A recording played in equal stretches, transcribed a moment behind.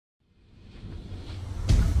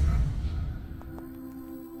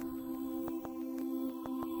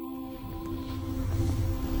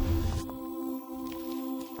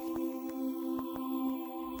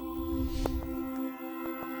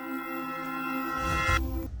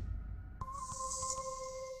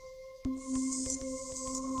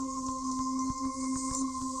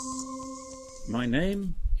My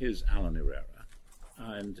name is Alan Ereira,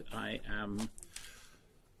 and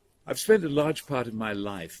I've spent a large part of my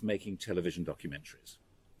life making television documentaries,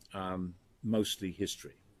 mostly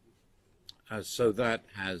history. So that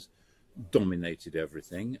has dominated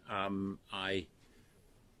everything. I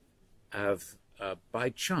have, by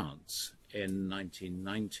chance, in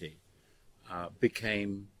 1990,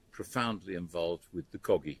 became profoundly involved with the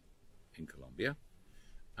Kogis in Colombia.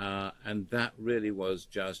 And that really was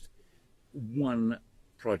just one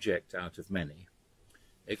project out of many,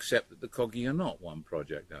 except that the Kogis are not one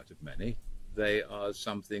project out of many. They are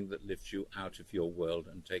something that lifts you out of your world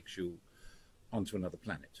and takes you onto another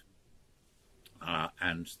planet.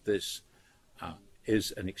 And this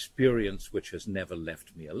is an experience which has never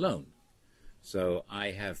left me alone. So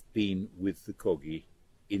I have been with the Kogis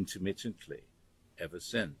intermittently ever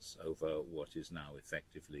since, over what is now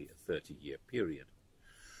effectively a 30-year period.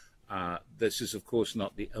 This is, of course,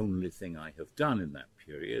 not the only thing I have done in that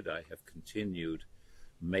period. I have continued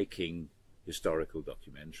making historical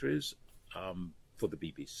documentaries for the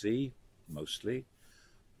BBC, mostly,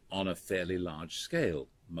 on a fairly large scale,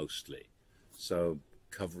 mostly. So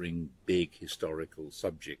covering big historical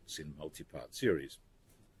subjects in multi-part series.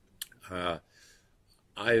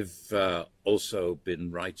 I've also been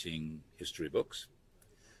writing history books,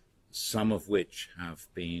 some of which have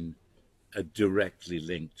been directly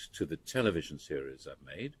linked to the television series I've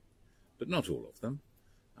made, but not all of them.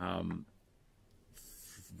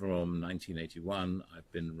 From 1981, I've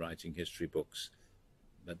been writing history books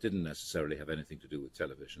that didn't necessarily have anything to do with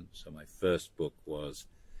television. So my first book was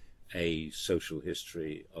a social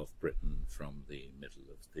history of Britain from the middle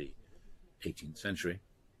of the 18th century.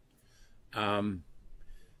 And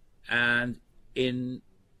in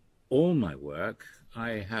all my work,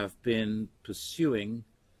 I have been pursuing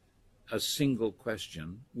a single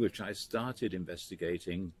question, which I started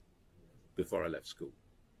investigating before I left school,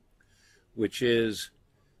 which is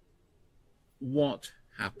what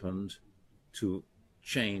happened to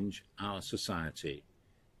change our society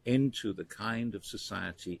into the kind of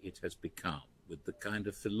society it has become, with the kind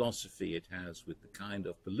of philosophy it has, with the kind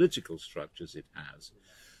of political structures it has,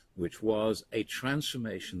 which was a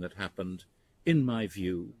transformation that happened, in my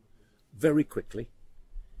view, very quickly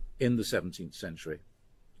in the 17th century,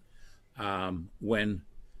 when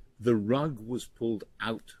the rug was pulled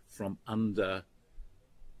out from under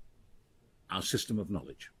our system of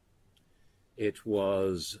knowledge. It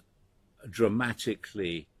was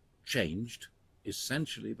dramatically changed,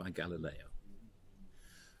 essentially by Galileo.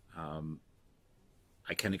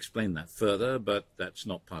 I can explain that further, but that's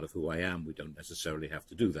not part of who I am. We don't necessarily have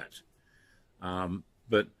to do that.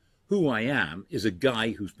 But who I am is a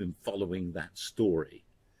guy who's been following that story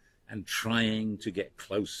and trying to get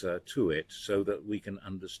closer to it so that we can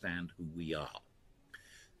understand who we are.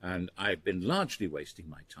 And I've been largely wasting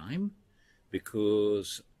my time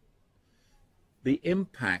because the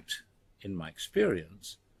impact, in my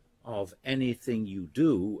experience, of anything you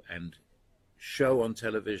do and show on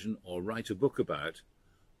television or write a book about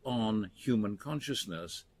on human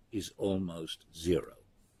consciousness is almost zero.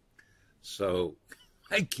 So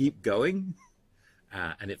I keep going,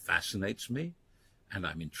 and it fascinates me, and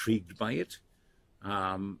I'm intrigued by it,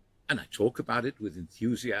 and I talk about it with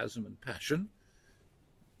enthusiasm and passion,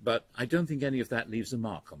 but I don't think any of that leaves a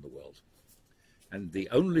mark on the world. And the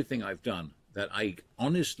only thing I've done that I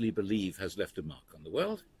honestly believe has left a mark on the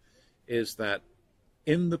world is that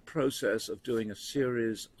in the process of doing a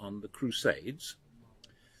series on the Crusades,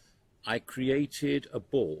 I created a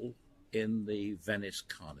ball in the Venice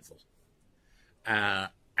Carnival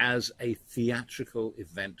as a theatrical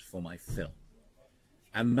event for my film.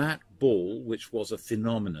 And that ball, which was a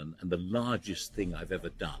phenomenon and the largest thing I've ever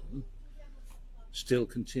done, still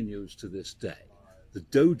continues to this day. The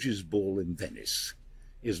Doge's Ball in Venice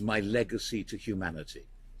is my legacy to humanity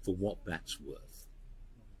for what that's worth.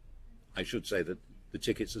 I should say that the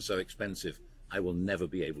tickets are so expensive, I will never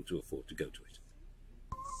be able to afford to go to it.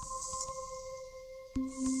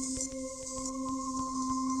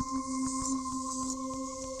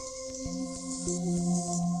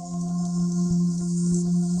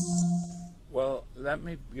 Well, let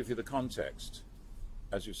me give you the context,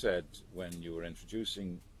 as you said when you were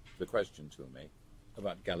introducing the question to me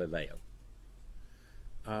about Galileo.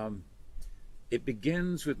 It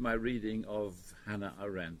begins with my reading of Hannah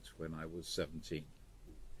Arendt when I was 17.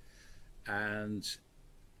 And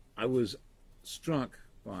I was struck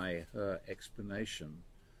by her explanation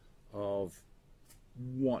of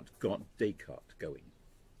what got Descartes going.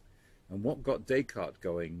 And what got Descartes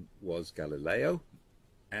going was Galileo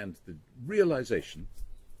and the realization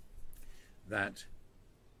that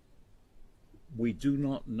we do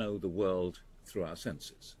not know the world through our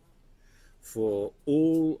senses. For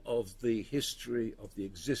all of the history of the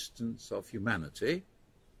existence of humanity,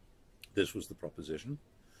 this was the proposition,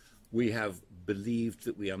 we have believed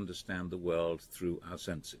that we understand the world through our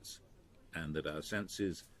senses, and that our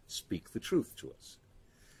senses speak the truth to us.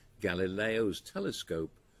 Galileo's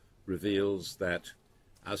telescope reveals that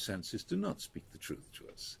our senses do not speak the truth to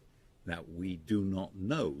us, that we do not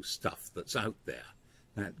know stuff that's out there,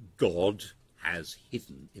 that God has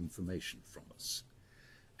hidden information from us,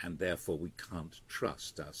 and therefore we can't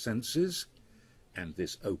trust our senses. And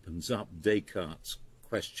this opens up Descartes'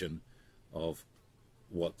 question of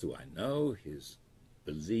what do I know, his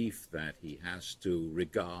belief that he has to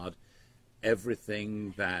regard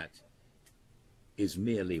everything that is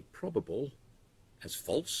merely probable as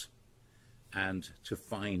false, and to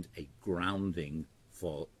find a grounding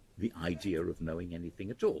for the idea of knowing anything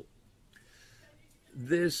at all.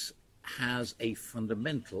 This has a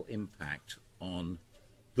fundamental impact on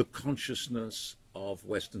the consciousness of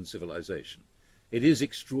Western civilization. It is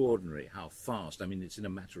extraordinary how fast, I mean, it's in a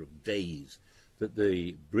matter of days, that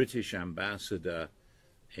the British ambassador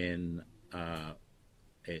in, I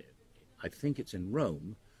think it's in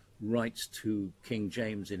Rome, writes to King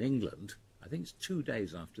James in England, I think it's 2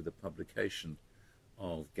 days after the publication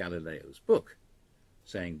of Galileo's book,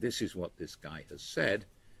 saying this is what this guy has said,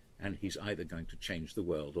 and he's either going to change the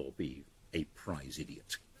world or be a prize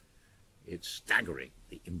idiot. It's staggering,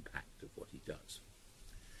 the impact of what he does.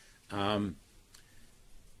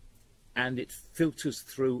 And it filters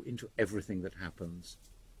through into everything that happens,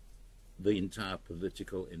 the entire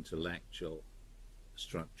political, intellectual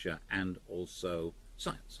structure, and also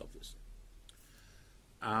science, obviously.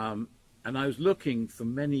 And I was looking for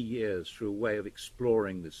many years for a way of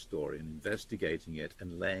exploring this story and investigating it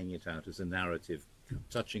and laying it out as a narrative,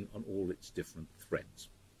 touching on all its different threads.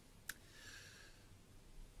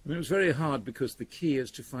 And it was very hard because the key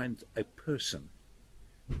is to find a person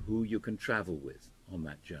who you can travel with on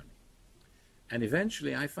that journey. And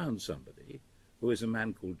eventually I found somebody who is a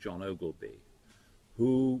man called John Ogilvy,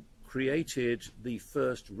 who created the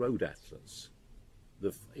first road atlas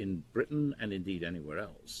in Britain and indeed anywhere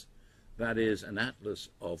else. That is an atlas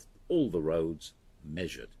of all the roads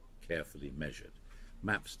measured, carefully measured.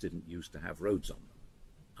 Maps didn't used to have roads on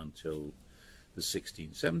them until the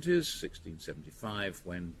 1670s, 1675,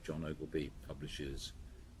 when John Ogilvy publishes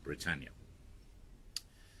Britannia.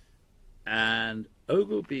 And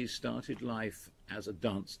Ogilvy started life as a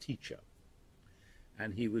dance teacher,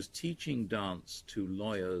 and he was teaching dance to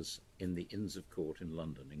lawyers in the Inns of Court in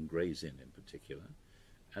London, in Gray's Inn in particular.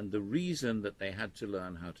 And the reason that they had to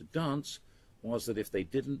learn how to dance was that if they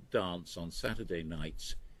didn't dance on Saturday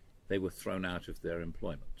nights, they were thrown out of their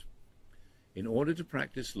employment. In order to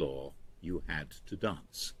practice law, you had to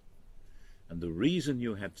dance. And the reason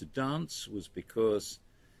you had to dance was because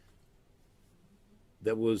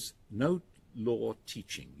there was no law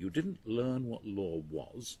teaching. You didn't learn what law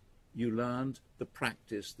was. You learned the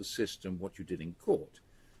practice, the system, what you did in court.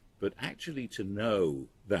 But actually to know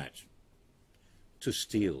that to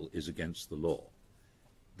steal is against the law,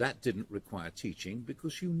 that didn't require teaching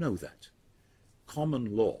because you know that.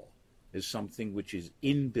 Common law is something which is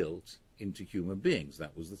inbuilt into human beings.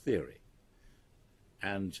 That was the theory.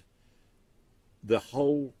 And the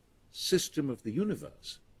whole system of the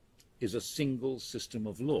universe is a single system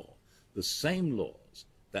of law. The same laws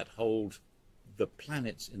that hold the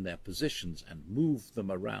planets in their positions and move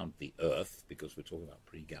them around the Earth, because we're talking about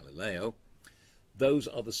pre-Galileo, those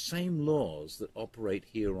are the same laws that operate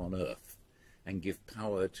here on Earth and give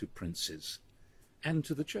power to princes and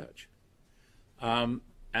to the church.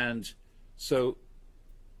 And so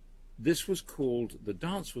this was called, the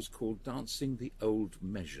dance was called Dancing the Old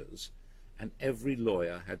Measures, and every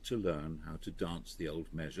lawyer had to learn how to dance the old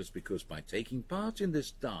measures, because by taking part in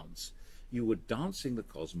this dance, you were dancing the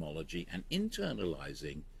cosmology and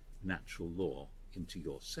internalizing natural law into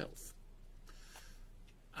yourself.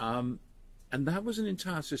 And that was an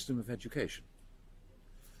entire system of education.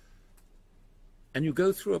 And you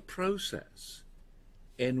go through a process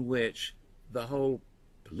in which the whole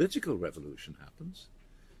political revolution happens,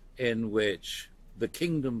 in which the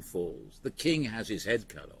kingdom falls, the king has his head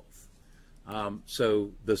cut off.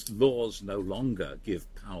 So the laws no longer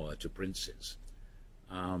give power to princes.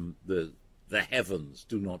 The heavens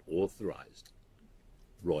do not authorize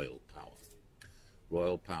royal power.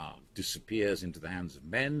 Royal power disappears into the hands of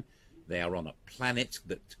men. They are on a planet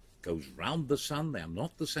that goes round the sun. They are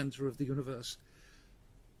not the center of the universe.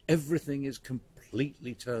 Everything is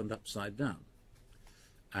completely turned upside down.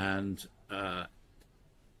 And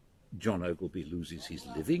John Ogilvy loses his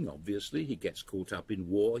living, obviously. He gets caught up in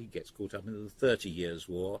war. He gets caught up in the 30 Years'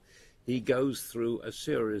 War. he goes through a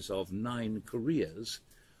series of 9 careers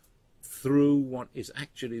through what is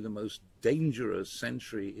actually the most dangerous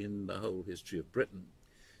century in the whole history of Britain,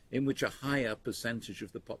 in which a higher percentage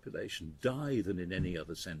of the population die than in any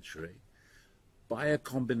other century, by a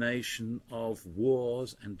combination of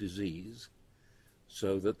wars and disease,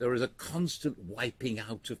 so that there is a constant wiping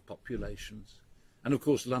out of populations. And of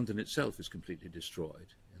course, London itself is completely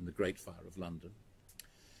destroyed in the Great Fire of London.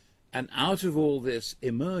 And out of all this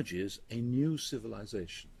emerges a new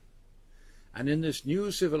civilization. And in this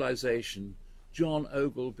new civilization, John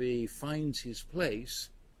Ogilvy finds his place,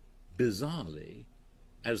 bizarrely,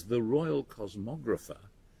 as the royal cosmographer,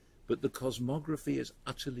 but the cosmography is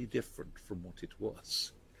utterly different from what it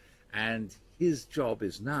was. And his job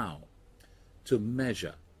is now to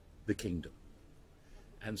measure the kingdom.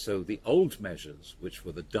 And so the old measures, which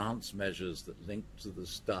were the dance measures that linked to the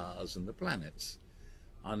stars and the planets,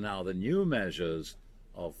 are now the new measures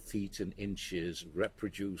of feet and inches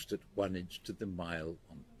reproduced at 1 inch to the mile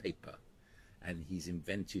on paper. And he's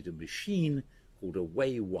invented a machine called a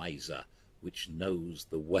Waywiser, which knows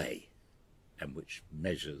the way and which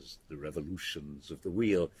measures the revolutions of the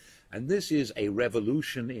wheel. And this is a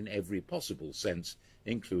revolution in every possible sense,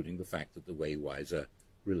 including the fact that the Waywiser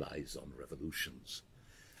relies on revolutions.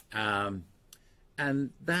 And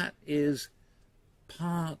that is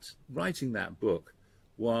writing that book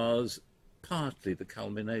was partly the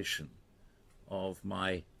culmination of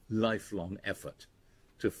my lifelong effort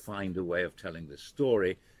to find a way of telling this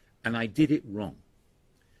story, and I did it wrong.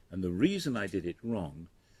 And the reason I did it wrong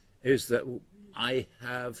is that I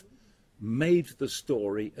have made the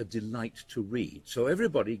story a delight to read. So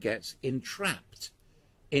everybody gets entrapped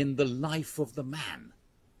in the life of the man,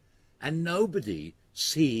 and nobody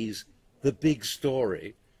sees the big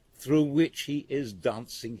story through which he is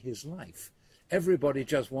dancing his life. Everybody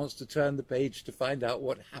just wants to turn the page to find out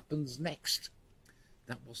what happens next.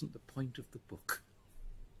 That wasn't the point of the book.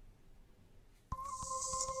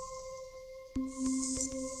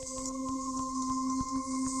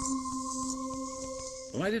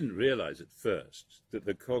 Well, I didn't realize at first that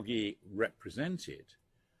the Kogis represented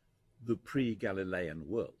the pre-Galilean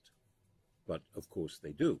world, but of course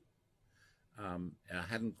they do. I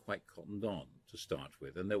hadn't quite cottoned on to start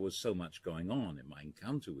with, and there was so much going on in my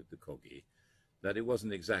encounter with the Kogis that it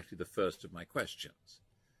wasn't exactly the first of my questions.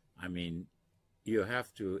 I mean, you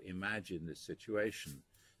have to imagine this situation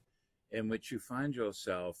in which you find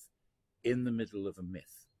yourself in the middle of a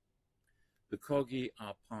myth. The Kogis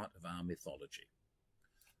are part of our mythology.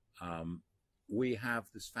 We have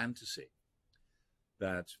this fantasy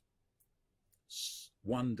that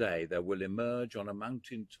one day there will emerge on a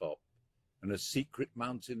mountain top, on a secret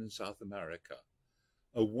mountain in South America,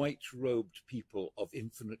 a white-robed people of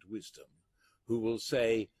infinite wisdom who will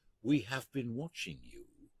say, "We have been watching you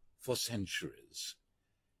for centuries,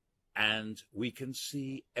 and we can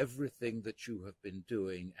see everything that you have been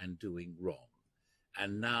doing and doing wrong.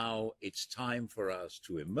 And now it's time for us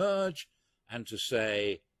to emerge and to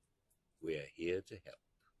say, we're here to help."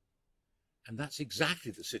 And that's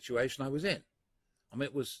exactly the situation I was in. I mean,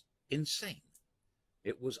 it was insane.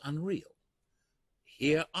 It was unreal.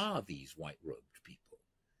 Here are these white-robed people.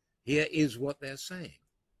 Here is what they're saying.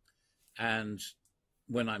 And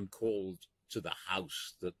when I'm called to the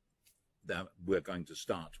house that we're going to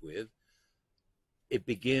start with, it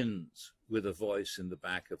begins with a voice in the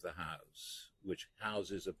back of the house, which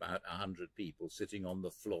houses about 100 people sitting on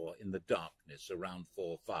the floor in the darkness around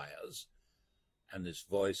 4 fires. And this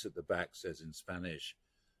voice at the back says in Spanish,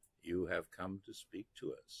 "You have come to speak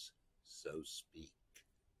to us, so speak."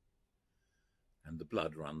 And the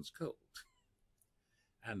blood runs cold.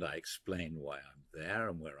 And I explain why I'm there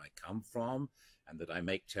and where I come from, and that I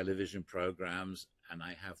make television programs, and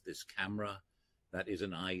I have this camera that is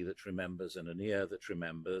an eye that remembers and an ear that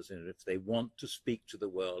remembers, and if they want to speak to the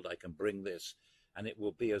world, I can bring this, and it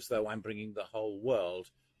will be as though I'm bringing the whole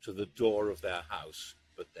world to the door of their house.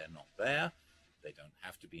 But they're not there. They don't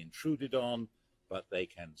have to be intruded on, but they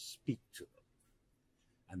can speak to them.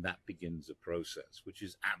 And that begins a process which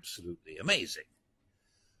is absolutely amazing.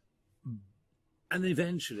 And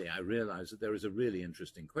eventually I realized that there is a really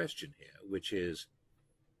interesting question here, which is,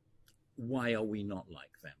 why are we not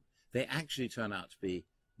like them? They actually turn out to be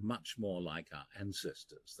much more like our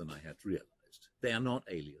ancestors than I had realized. They are not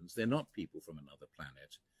aliens. They're not people from another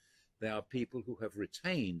planet. They are people who have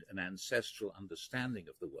retained an ancestral understanding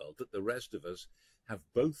of the world that the rest of us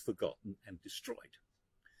have both forgotten and destroyed.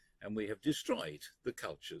 And we have destroyed the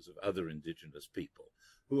cultures of other indigenous people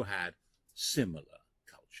who had similar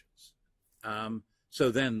cultures. So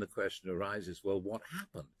then the question arises, well, what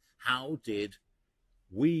happened? How did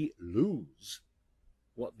we lose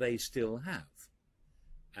what they still have.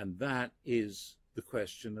 And that is the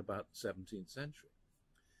question about the 17th century,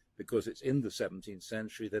 because it's in the 17th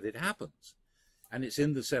century that it happens. And it's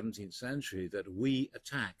in the 17th century that we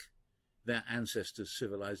attack their ancestors'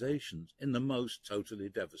 civilizations in the most totally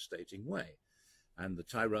devastating way. And the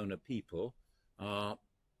Tairona people are,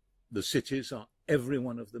 the cities are, every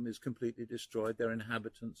one of them is completely destroyed. Their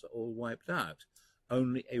inhabitants are all wiped out.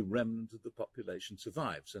 Only a remnant of the population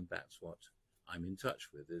survives. And that's what I'm in touch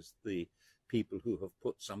with, is the people who have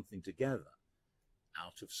put something together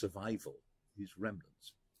out of survival, these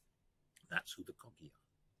remnants. That's who the Kogis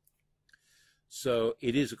are. So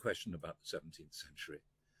it is a question about the 17th century.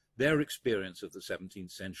 Their experience of the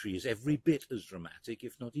 17th century is every bit as dramatic,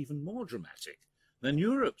 if not even more dramatic, than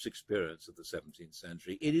Europe's experience of the 17th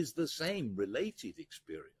century. It is the same related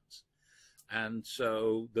experience. And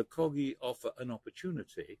so the Kogis offer an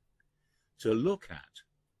opportunity to look at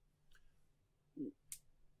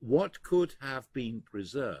what could have been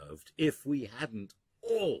preserved if we hadn't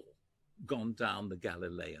all gone down the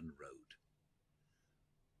Galilean road.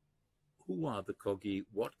 Who are the Kogis?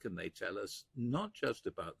 What can they tell us, not just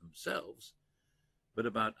about themselves, but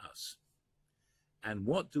about us? And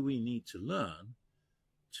what do we need to learn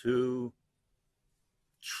to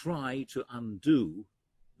try to undo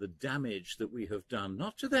the damage that we have done,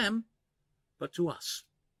 not to them, but to us,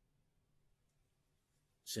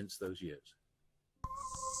 since those years?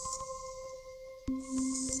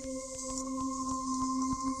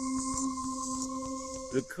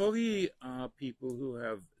 The Kogis are people who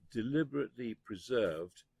have deliberately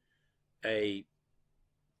preserved their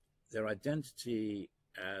identity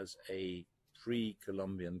as a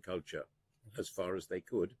pre-Columbian culture, as far as they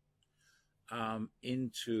could,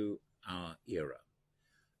 into our era.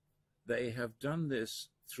 They have done this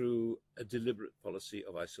through a deliberate policy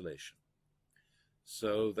of isolation.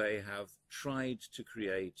 So they have tried to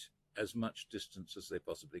create as much distance as they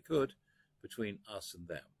possibly could between us and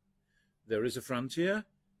them. There is a frontier.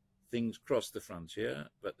 Things cross the frontier,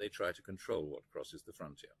 but they try to control what crosses the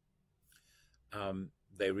frontier.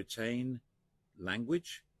 They retain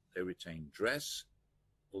language, they retain dress,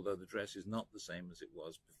 although the dress is not the same as it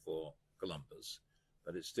was before Columbus,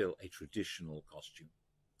 but it's still a traditional costume.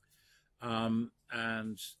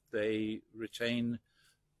 And they retain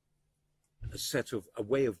a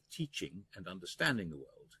way of teaching and understanding the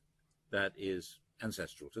world that is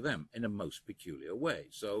ancestral to them in a most peculiar way.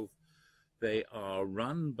 So they are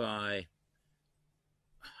run by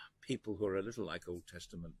people who are a little like Old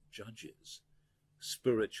Testament judges,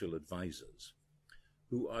 spiritual advisors,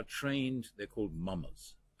 who are trained. They're called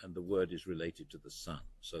mamas, and the word is related to the sun,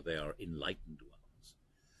 so they are enlightened ones.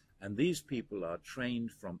 And these people are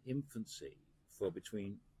trained from infancy for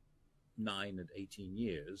between 9 and 18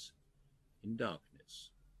 years in darkness.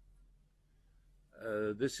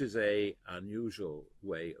 This is an unusual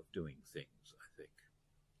way of doing things, I think.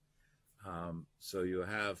 So you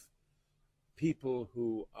have people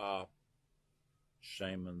who are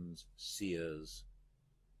shamans, seers,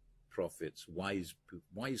 prophets, wise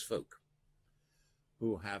folk,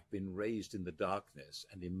 who have been raised in the darkness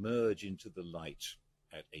and emerge into the light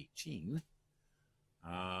at 18,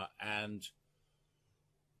 and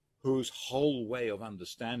whose whole way of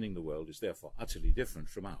understanding the world is therefore utterly different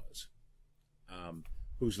from ours,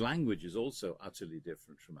 whose language is also utterly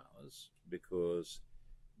different from ours, because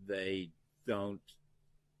they don't,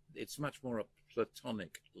 it's much more a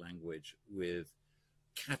Platonic language with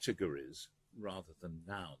categories rather than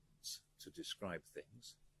nouns to describe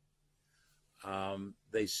things.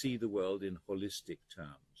 They see the world in holistic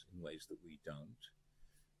terms in ways that we don't.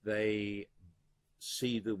 They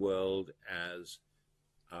see the world as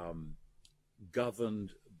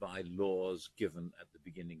governed by laws given at the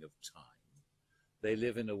beginning of time. They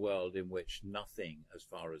live in a world in which nothing, as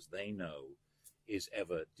far as they know, is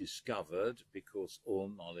ever discovered, because all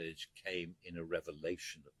knowledge came in a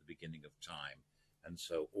revelation at the beginning of time. And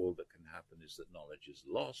so all that can happen is that knowledge is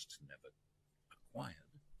lost, never acquired.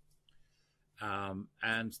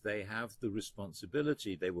 And they have the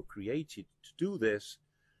responsibility, they were created to do this,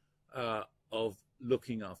 of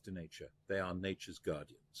looking after nature. They are nature's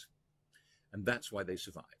guardians. And that's why they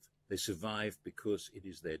survive. They survive because it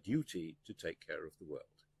is their duty to take care of the world.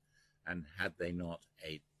 And had they not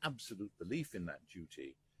an absolute belief in that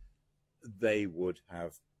duty, they would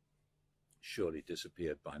have surely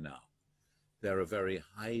disappeared by now. They're a very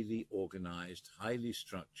highly organized, highly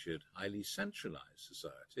structured, highly centralized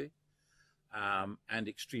society, and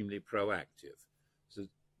extremely proactive. So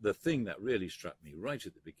the thing that really struck me right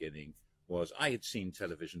at the beginning was I had seen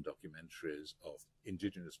television documentaries of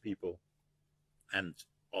indigenous people and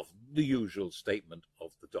of the usual statement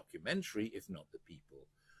of the documentary, if not the people,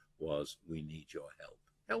 was, "We need your help.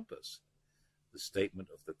 Help us." The statement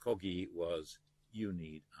of the Kogis was, "You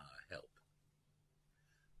need our help."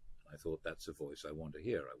 I thought, that's a voice I want to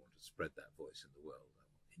hear. I want to spread that voice in the world.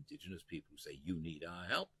 Indigenous people say, "You need our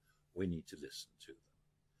help." We need to listen to them.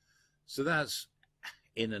 So that's,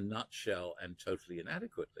 in a nutshell and totally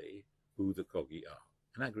inadequately, who the Kogis are.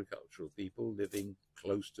 An agricultural people living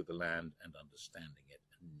close to the land and understanding it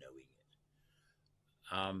and knowing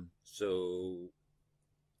it. So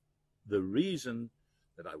the reason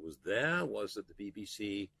that I was there was that the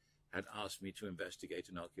BBC had asked me to investigate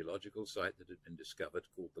an archaeological site that had been discovered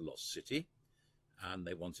called the Lost City. And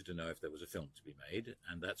they wanted to know if there was a film to be made.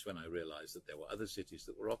 And that's when I realized that there were other cities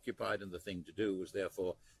that were occupied, and the thing to do was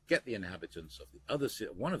therefore get the inhabitants of the other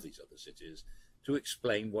one of these other cities to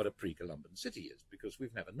explain what a pre-Columban city is, because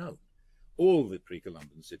we've never known. All the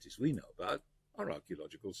pre-Columban cities we know about are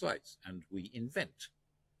archaeological sites, and we invent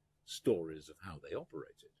stories of how they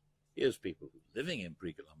operated. Here's people who are living in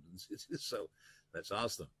pre-Columban cities, so let's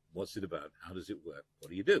ask them, what's it about? How does it work? What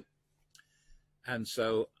do you do?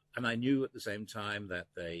 And I knew at the same time that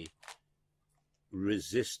they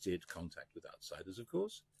resisted contact with outsiders, of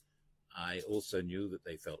course. I also knew that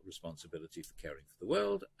they felt responsibility for caring for the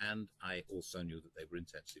world, and I also knew that they were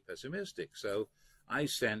intensely pessimistic. So I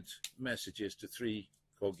sent messages to 3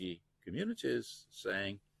 Kogis communities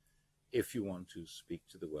saying, if you want to speak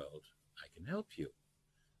to the world, I can help you.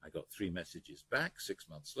 I got 3 messages back 6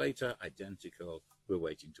 months later, identical, "We're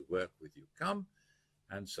waiting to work with you, come."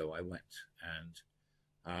 And so I went, and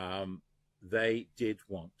they did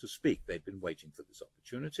want to speak. They'd been waiting for this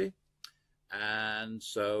opportunity. And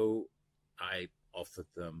so I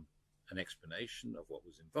offered them an explanation of what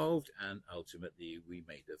was involved. And ultimately, we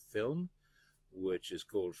made a film, which is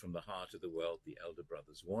called From the Heart of the World, The Elder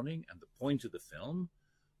Brother's Warning. And the point of the film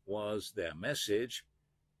was their message: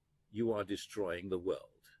 you are destroying the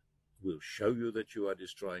world. We'll show you that you are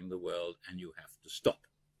destroying the world, and you have to stop.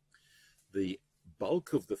 The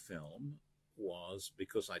bulk of the film was,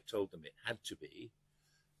 because I told them it had to be,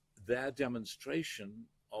 their demonstration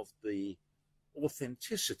of the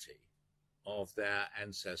authenticity of their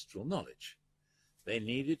ancestral knowledge. They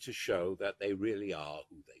needed to show that they really are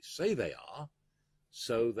who they say they are,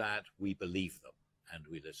 so that we believe them and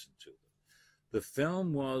we listen to them. The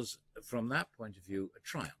film was, from that point of view, a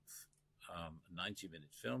triumph. A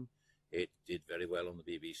 90-minute film. It did very well on the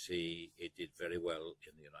BBC. It did very well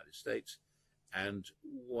in the United States. And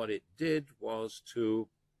what it did was to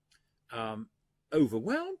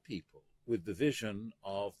overwhelm people with the vision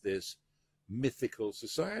of this mythical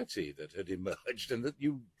society that had emerged and that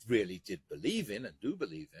you really did believe in and do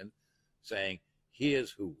believe in, saying,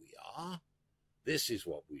 here's who we are, this is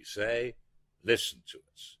what we say, listen to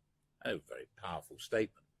us. A very powerful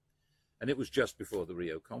statement. And it was just before the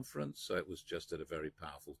Rio conference, so it was just at a very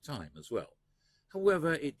powerful time as well.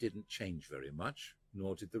 However, it didn't change very much,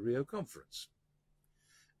 nor did the Rio conference.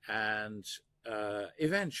 And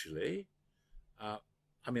eventually,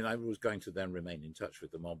 I was going to then remain in touch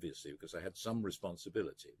with them, obviously, because I had some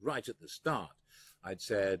responsibility. Right at the start, I'd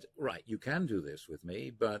said, right, you can do this with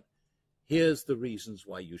me, but here's the reasons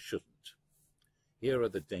why you shouldn't. Here are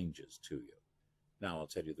the dangers to you. Now I'll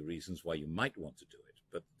tell you the reasons why you might want to do it,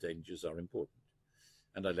 but the dangers are important.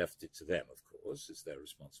 And I left it to them, of course, it's their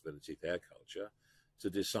responsibility, their culture, to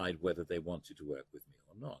decide whether they wanted to work with me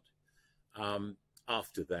or not.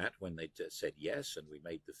 After that, when they said yes and we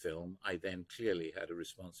made the film, I then clearly had a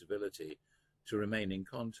responsibility to remain in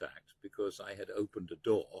contact, because I had opened a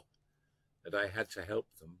door that I had to help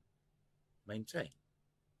them maintain.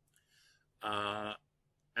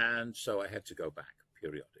 And so I had to go back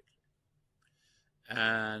periodically.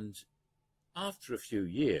 And after a few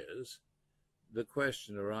years, the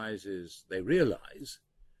question arises, they realize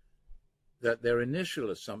that their initial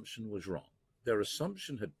assumption was wrong. Their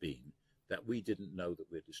assumption had been that we didn't know that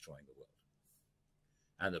we're destroying the world,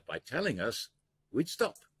 and that by telling us, we'd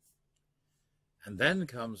stop. And then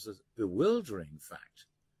comes the bewildering fact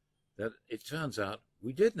that it turns out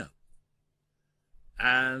we did know,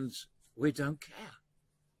 and we don't care.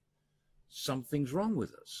 Something's wrong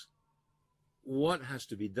with us. What has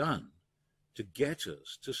to be done to get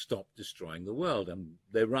us to stop destroying the world? And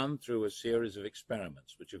they run through a series of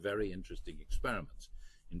experiments, which are very interesting experiments,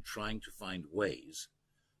 in trying to find ways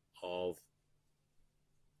of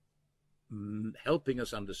helping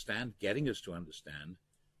us understand, getting us to understand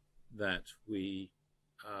that we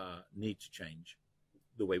need to change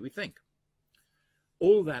the way we think.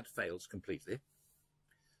 All that fails completely.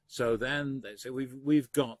 So then they say,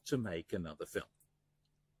 we've got to make another film.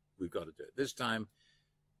 We've got to do it. This time,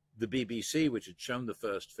 The BBC, which had shown the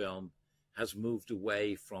first film, has moved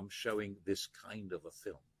away from showing this kind of a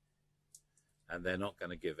film. And they're not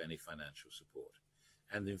going to give any financial support.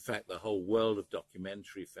 And in fact, the whole world of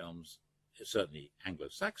documentary films, certainly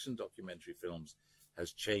Anglo-Saxon documentary films,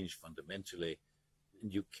 has changed fundamentally.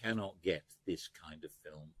 And you cannot get this kind of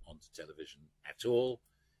film onto television at all.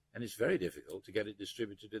 And it's very difficult to get it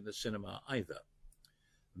distributed in the cinema either.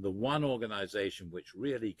 And the one organization which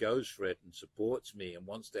really goes for it and supports me and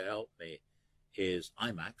wants to help me is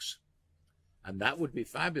IMAX. And that would be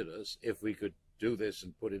fabulous if we could do this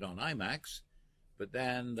and put it on IMAX. But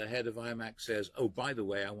then the head of IMAX says, oh, by the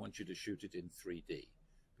way, I want you to shoot it in 3D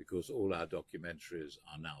because all our documentaries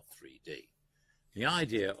are now 3D. The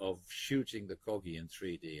idea of shooting the Kogis in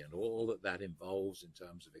 3D and all that that involves in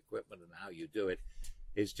terms of equipment and how you do it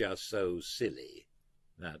is just so silly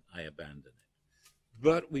that I abandon it.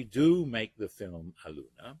 But we do make the film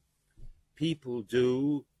Aluna. People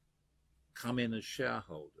do come in as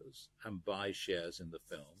shareholders and buy shares in the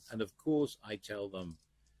film. And of course, I tell them,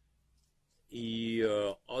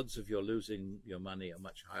 your odds of your losing your money are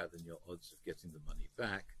much higher than your odds of getting the money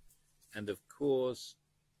back. And of course,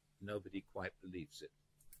 nobody quite believes it,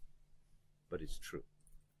 but it's true.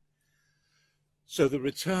 So the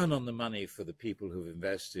return on the money for the people who've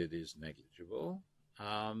invested is negligible.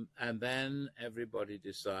 And then everybody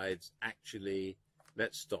decides, actually,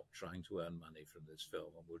 let's stop trying to earn money from this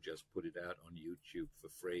film and we'll just put it out on YouTube for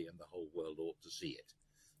free and the whole world ought to see it.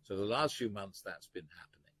 So the last few months that's been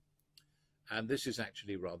happening. And this is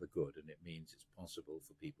actually rather good, and it means it's possible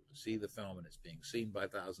for people to see the film, and it's being seen by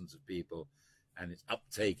thousands of people, and its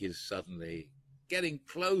uptake is suddenly getting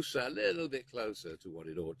closer, a little bit closer to what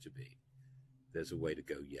it ought to be. There's a way to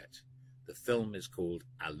go yet. The film is called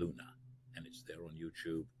Aluna, and it's there on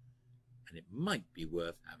YouTube, and it might be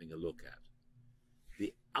worth having a look at.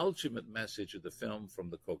 The ultimate message of the film from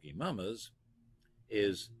the Kogi Mamas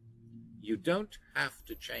is you don't have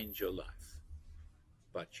to change your life,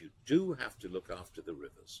 but you do have to look after the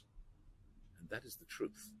rivers. And that is the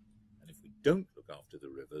truth. And if we don't look after the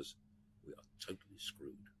rivers, we are totally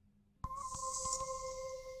screwed.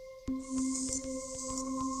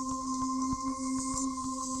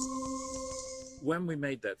 When we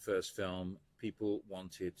made that first film, people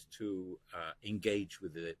wanted to engage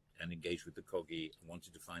with it and engage with the Kogi, and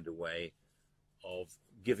wanted to find a way of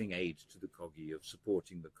giving aid to the Kogi, of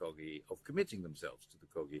supporting the Kogi, of committing themselves to the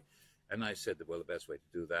Kogi. And I said that, well, the best way to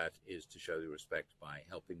do that is to show the respect by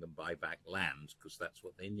helping them buy back land, because that's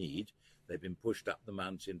what they need. They've been pushed up the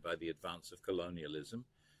mountain by the advance of colonialism,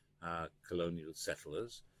 colonial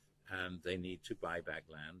settlers, and they need to buy back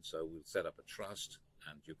land. So we'll set up a trust,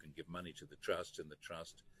 and you can give money to the trust, and the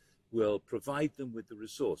trust will provide them with the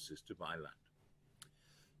resources to buy land.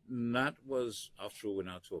 And that was, after all, we're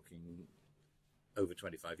now talking over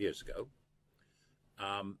 25 years ago.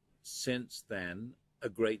 Since then, a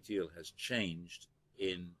great deal has changed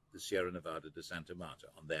in the Sierra Nevada de Santa Marta,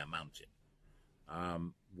 on their mountain,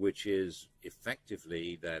 which is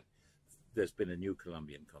effectively that there's been a new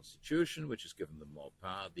Colombian constitution, which has given them more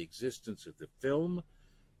power. The existence of the film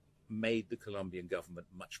made the Colombian government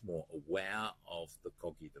much more aware of the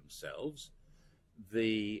Kogi themselves.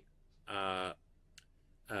 The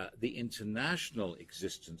international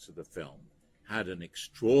existence of the film had an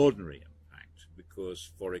extraordinary impact because,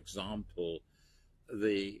 for example,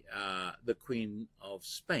 the Queen of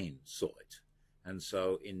Spain saw it. And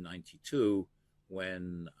so in '92,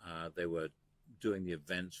 when they were doing the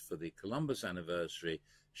events for the Columbus anniversary,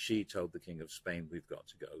 she told the King of Spain, we've got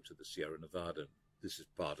to go to the Sierra Nevada. This is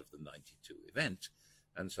part of the '92 event.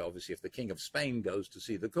 And so obviously if the King of Spain goes to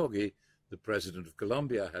see the Kogi, the President of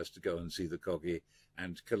Colombia has to go and see the Kogi,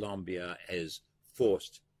 and Colombia is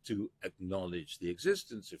forced to acknowledge the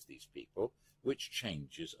existence of these people, which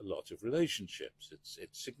changes a lot of relationships. It's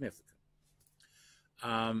significant.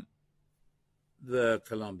 The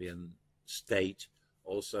Colombian state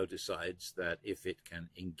also decides that if it can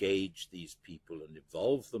engage these people and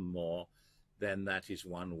involve them more, then that is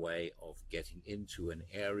one way of getting into an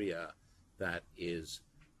area that is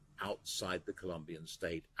outside the Colombian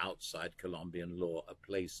state, outside Colombian law, a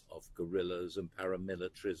place of guerrillas and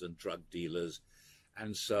paramilitaries and drug dealers.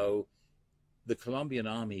 And so the Colombian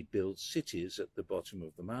army builds cities at the bottom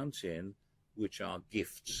of the mountain, which are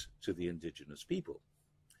gifts to the indigenous people.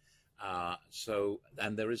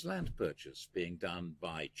 And there is land purchase being done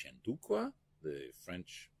by Tchendukua, the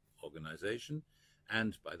French organization,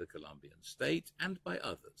 and by the Colombian state, and by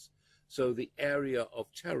others. So the area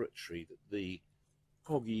of territory that the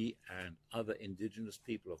Kogi and other indigenous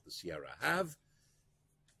people of the Sierra have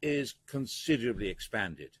is considerably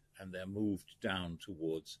expanded, and they're moved down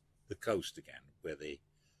towards the coast again, where they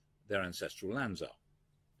their ancestral lands are.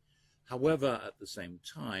 However, at the same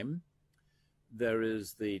time, there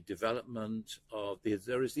is the development of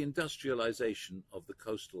there is the industrialization of the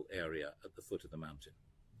coastal area at the foot of the mountain.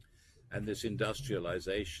 And this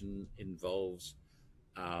industrialization involves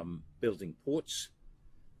building ports,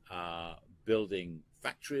 building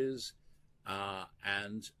factories,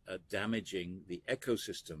 and damaging the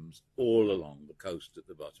ecosystems all along the coast at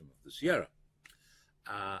the bottom of the Sierra.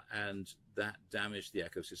 And that damage the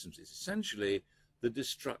ecosystems is essentially the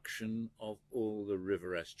destruction of all the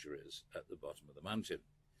river estuaries at the bottom of the mountain.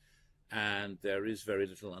 And there is very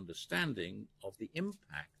little understanding of the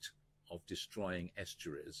impact of destroying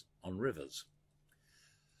estuaries on rivers.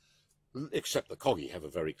 Except the Kogis have a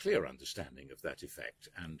very clear understanding of that effect,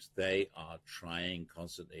 and they are trying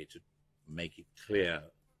constantly to make it clear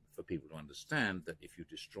for people to understand that if you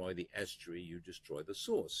destroy the estuary, you destroy the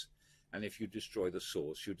source. And if you destroy the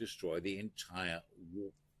source, you destroy the entire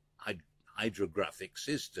hydrographic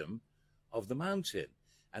system of the mountain.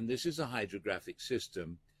 And this is a hydrographic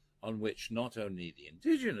system on which not only the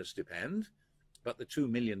indigenous depend, but the 2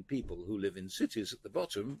 million people who live in cities at the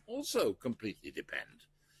bottom also completely depend.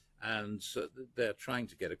 And so they're trying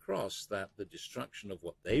to get across that the destruction of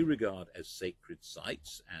what they regard as sacred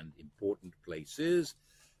sites and important places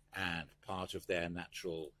and part of their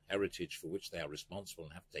natural heritage for which they are responsible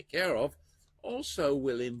and have to take care of also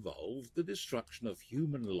will involve the destruction of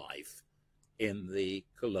human life in the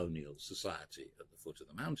colonial society at the foot of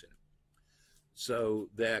the mountain. So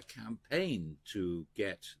their campaign to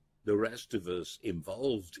get the rest of us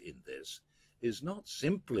involved in this is not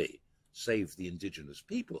simply save the indigenous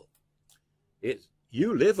people.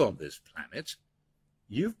 You live on this planet,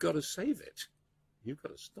 you've got to save it. You've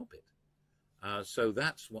got to stop it. So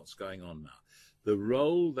that's what's going on now. The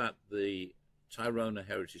role that the Tairona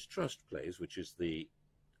Heritage Trust plays, which is the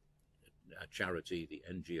charity, the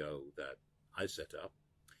NGO that I set up,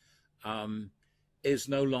 is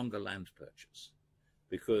no longer land purchase,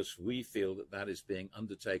 because we feel that that is being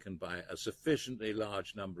undertaken by a sufficiently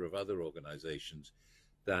large number of other organizations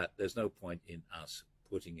that there's no point in us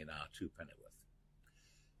putting in our 2 pennyworth.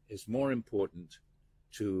 It's more important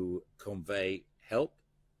to help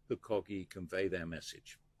the Kogis convey their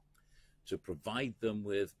message, to provide them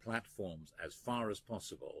with platforms as far as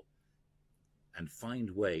possible and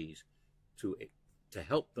find ways to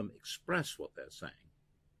help them express what they're saying,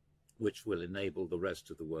 which will enable the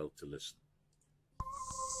rest of the world to listen.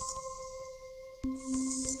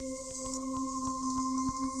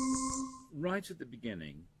 Right at the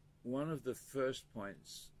beginning, one of the first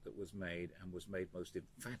points that was made, and was made most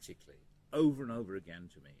emphatically over and over again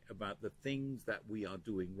to me, about the things that we are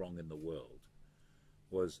doing wrong in the world,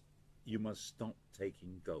 was you must stop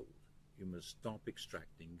taking gold. You must stop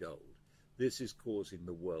extracting gold. This is causing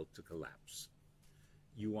the world to collapse.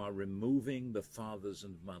 You are removing the fathers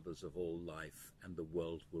and mothers of all life, and the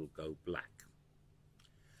world will go black.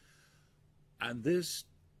 And this,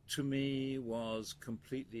 to me, was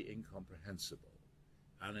completely incomprehensible.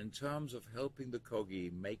 And in terms of helping the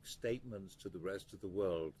Kogis make statements to the rest of the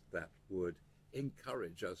world that would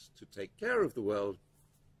encourage us to take care of the world,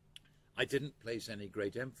 I didn't place any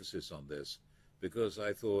great emphasis on this, because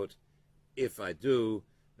I thought, if I do,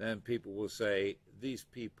 then people will say, these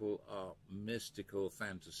people are mystical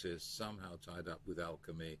fantasists, somehow tied up with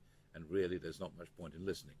alchemy, and really there's not much point in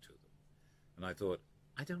listening to them. And I thought,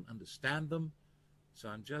 I don't understand them, so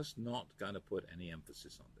I'm just not going to put any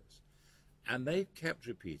emphasis on this. And they kept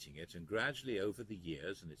repeating it, and gradually over the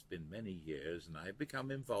years, and it's been many years, and I've become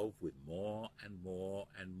involved with more and more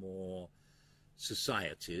and more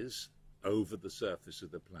societies over the surface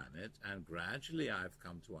of the planet, and gradually I've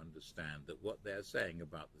come to understand that what they're saying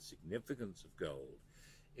about the significance of gold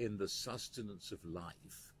in the sustenance of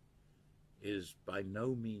life is by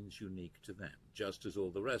no means unique to them, just as all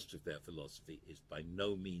the rest of their philosophy is by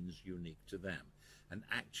no means unique to them. And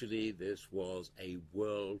actually, this was a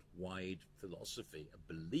worldwide philosophy,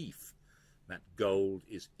 a belief that gold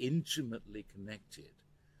is intimately connected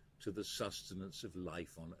to the sustenance of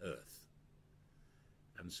life on Earth.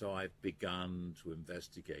 And so I've begun to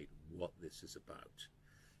investigate what this is about.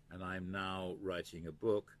 And I'm now writing a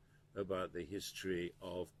book about the history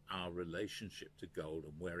of our relationship to gold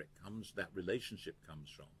and where that relationship comes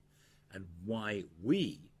from, and why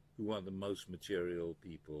we, who are the most material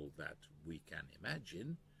people that we can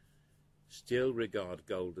imagine, still regard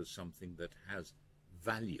gold as something that has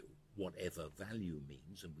value, whatever value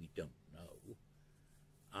means, and we don't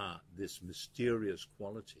know. This mysterious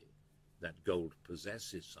quality that gold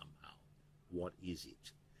possesses somehow, what is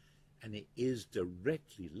it? And it is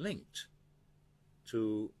directly linked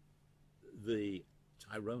to the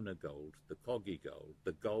Tirona gold, the Kogis gold,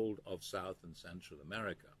 the gold of South and Central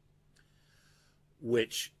America,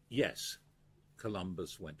 which, yes,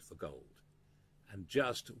 Columbus went for gold. And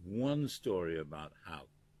just one story about how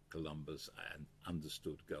Columbus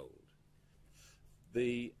understood gold.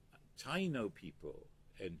 The Taino people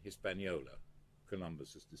in Hispaniola,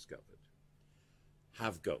 Columbus has discovered,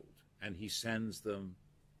 have gold, and he sends them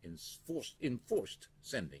in forced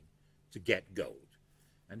sending to get gold.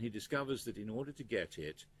 And he discovers that in order to get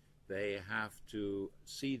it, they have to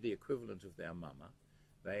see the equivalent of their mama,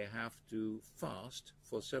 they have to fast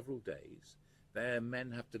for several days, their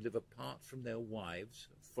men have to live apart from their wives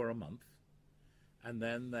for a month, and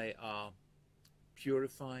then they are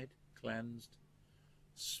purified, cleansed,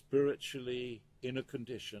 spiritually in a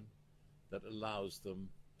condition that allows them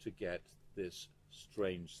to get this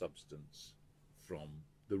strange substance from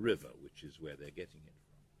the river, which is where they're getting it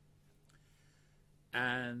from.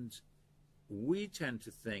 And we tend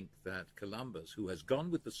to think that Columbus, who has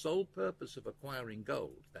gone with the sole purpose of acquiring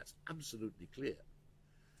gold, that's absolutely clear,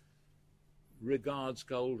 regards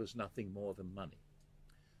gold as nothing more than money.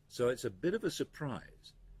 So it's a bit of a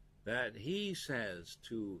surprise that he says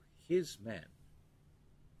to his men,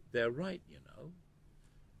 they're right, you know,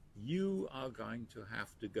 you are going to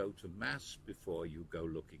have to go to mass before you go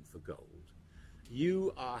looking for gold.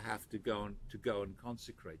 You have to go and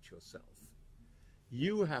consecrate yourself.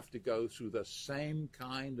 You have to go through the same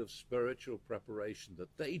kind of spiritual preparation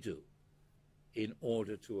that they do in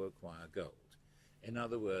order to acquire gold. In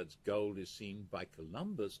other words, gold is seen by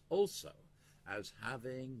Columbus also as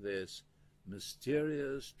having this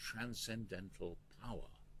mysterious transcendental power.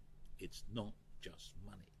 It's not just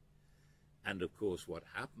money. And of course, what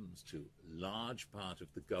happens to large part of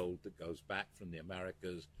the gold that goes back from the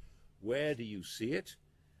Americas, where do you see it?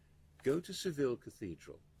 Go to Seville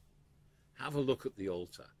Cathedral. Have a look at the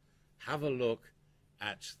altar. Have a look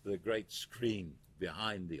at the great screen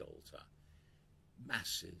behind the altar.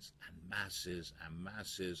 Masses and masses and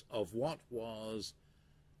masses of what was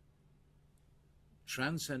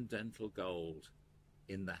transcendental gold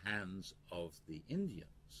in the hands of the Indians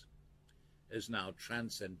is now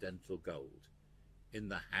transcendental gold in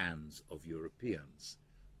the hands of Europeans,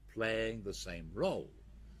 playing the same role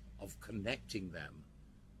of connecting them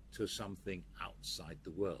to something outside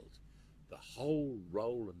the world. The whole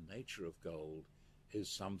role and nature of gold is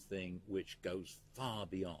something which goes far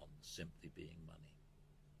beyond simply being money.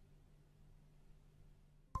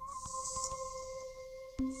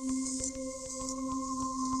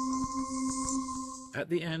 At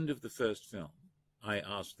the end of the first film, I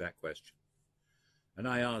asked that question. And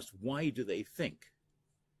I asked, why do they think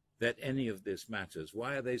that any of this matters?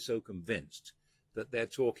 Why are they so convinced that they're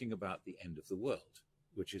talking about the end of the world,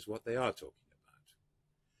 which is what they are talking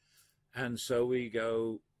about? And so we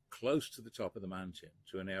go close to the top of the mountain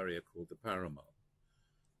to an area called the Paramo.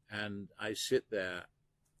 And I sit there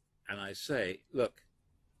and I say, look,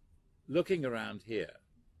 looking around here,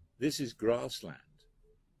 this is grassland,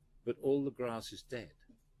 but all the grass is dead.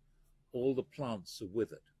 All the plants are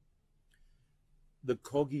withered. The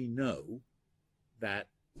Kogis know that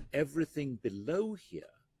everything below here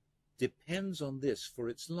depends on this for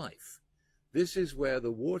its life. This is where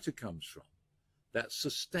the water comes from that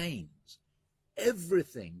sustains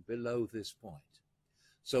everything below this point.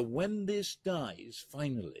 So when this dies,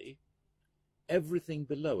 finally, everything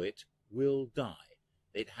below it will die.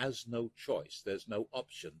 It has no choice. There's no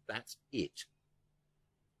option. That's it.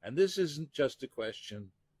 And this isn't just a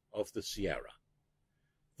question of the Sierra.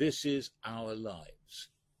 This is our lives.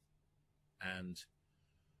 And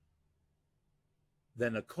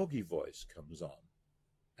then a Kogis voice comes on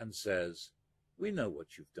and says, we know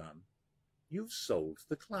what you've done. You've sold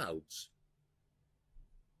the clouds.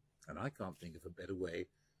 And I can't think of a better way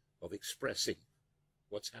of expressing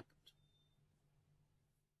what's happened.